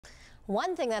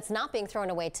One thing that's not being thrown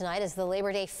away tonight is the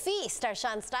Labor Day feast. Our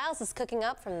Shawn Stiles is cooking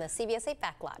up from the CBS 8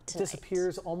 Backlot tonight.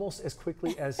 Disappears almost as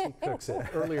quickly as he cooks it.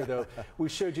 Earlier, though, we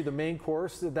showed you the main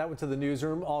course. That went to the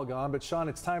newsroom, all gone. But, Shawn,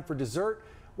 it's time for dessert.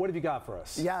 What have you got for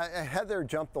us? Yeah, Heather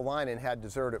jumped the line and had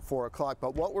dessert at 4 o'clock.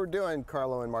 But what we're doing,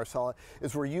 Carlo and Marcella,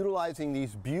 is we're utilizing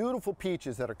these beautiful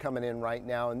peaches that are coming in right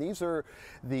now. And these are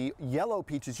the yellow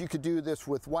peaches. You could do this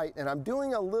with white. And I'm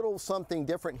doing a little something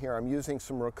different here. I'm using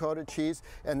some ricotta cheese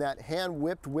and that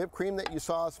hand-whipped whipped cream that you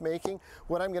saw us making.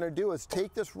 What I'm going to do is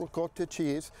take this ricotta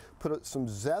cheese, put some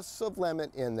zest of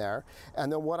lemon in there. And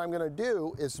then what I'm going to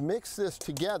do is mix this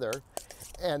together.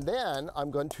 And then I'm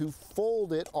going to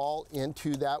fold it all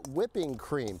into that whipping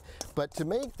cream. But to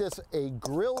make this a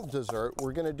grilled dessert,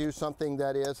 we're going to do something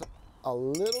that is a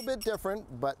little bit different,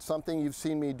 but something you've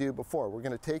seen me do before. We're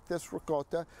going to take this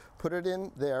ricotta, put it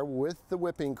in there with the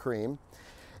whipping cream,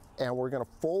 and we're going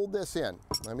to fold this in.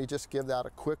 Let me just give that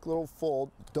a quick little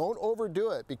fold. Don't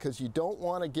overdo it because you don't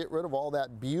want to get rid of all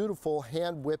that beautiful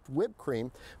hand-whipped whipped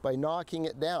cream by knocking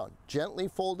it down. Gently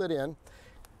fold it in.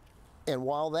 And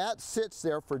while that sits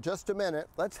there for just a minute,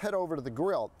 let's head over to the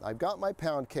grill. I've got my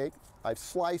pound cake. I've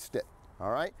sliced it,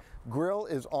 all right? Grill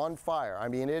is on fire. I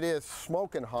mean, it is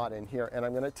smoking hot in here. And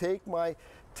I'm going to take my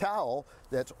towel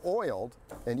that's oiled,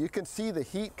 and you can see the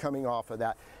heat coming off of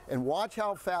that. And watch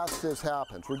how fast this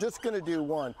happens. We're just going to do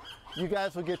one. You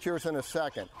guys will get yours in a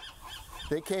second.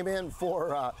 They came in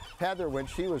for Heather when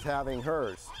she was having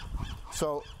hers.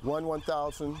 So 1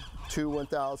 1,000, 2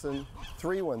 1,000,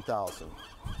 3 1,000.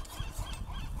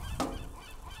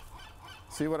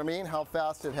 See what I mean? How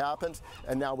fast it happens?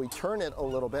 And now we turn it a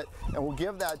little bit, and we'll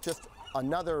give that just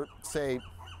another, say,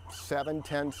 7,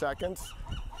 10 seconds.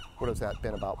 What has that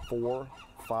been? About 4,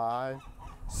 5,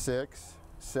 6,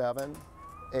 7,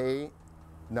 8,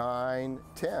 9,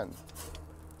 10.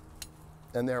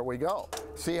 And there we go.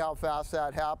 See how fast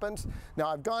that happens? Now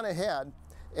I've gone ahead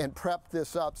and prepped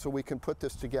this up so we can put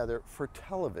this together for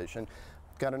television.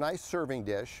 Got a nice serving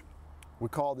dish. We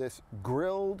call this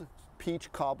grilled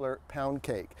peach cobbler pound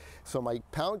cake. So my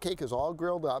pound cake is all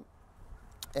grilled up,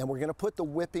 and we're going to put the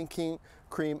whipping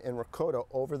cream and ricotta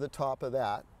over the top of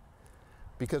that,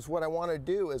 because what I want to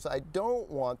do is I don't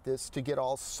want this to get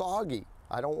all soggy.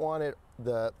 I don't want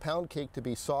the pound cake to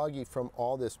be soggy from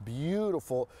all this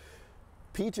beautiful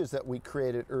peaches that we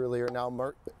created earlier.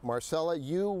 Now, Marcella,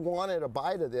 you wanted a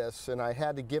bite of this, and I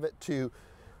had to give it to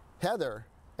Heather.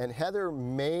 And Heather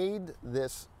made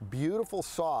this beautiful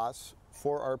sauce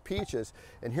for our peaches.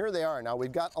 And here they are. Now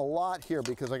we've got a lot here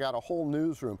because I got a whole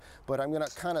newsroom, but I'm gonna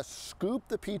kind of scoop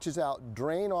the peaches out,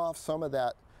 drain off some of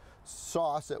that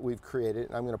sauce that we've created,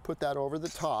 and I'm gonna put that over the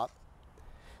top.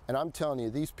 And I'm telling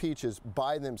you, these peaches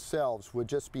by themselves would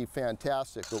just be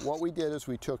fantastic. But what we did is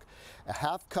we took a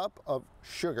 ½ cup of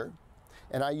sugar,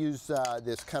 and I used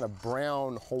this kind of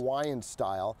brown Hawaiian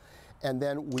style, and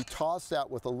then we toss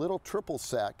that with a little triple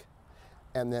sec,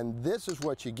 and then this is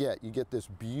what you get. You get this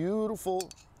beautiful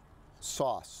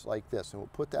sauce like this, and we'll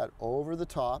put that over the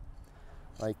top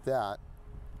like that.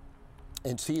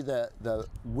 And see the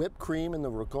whipped cream and the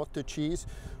ricotta cheese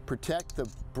protect the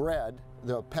bread,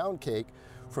 the pound cake,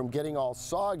 from getting all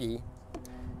soggy.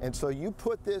 And so you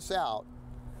put this out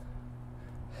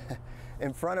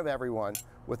in front of everyone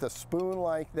with a spoon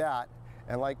like that,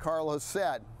 and like Carlos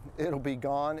said, it'll be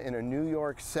gone in a New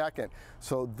York second.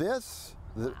 So this,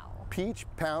 the peach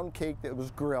pound cake that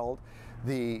was grilled,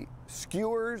 the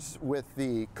skewers with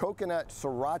the coconut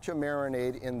sriracha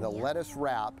marinade in the lettuce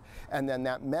wrap, and then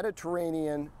that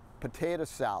Mediterranean potato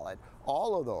salad,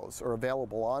 all of those are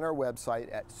available on our website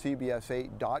at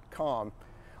cbs8.com.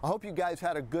 I hope you guys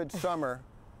had a good summer.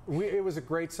 It was a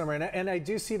great summer, and I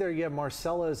do see there you have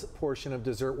Marcella's portion of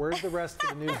dessert. Where's the rest of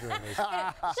the newsroom?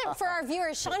 For our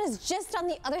viewers, Shawn is just on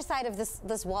the other side of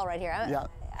this wall right here.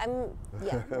 I'm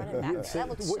running back. That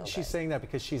looks so she's good. saying that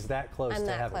because she's that close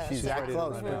to heaven. She's that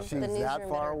close. She's that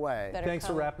far away. Thanks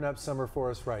for wrapping up summer for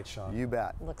us, right, Shawn? You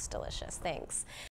bet. Looks delicious. Thanks.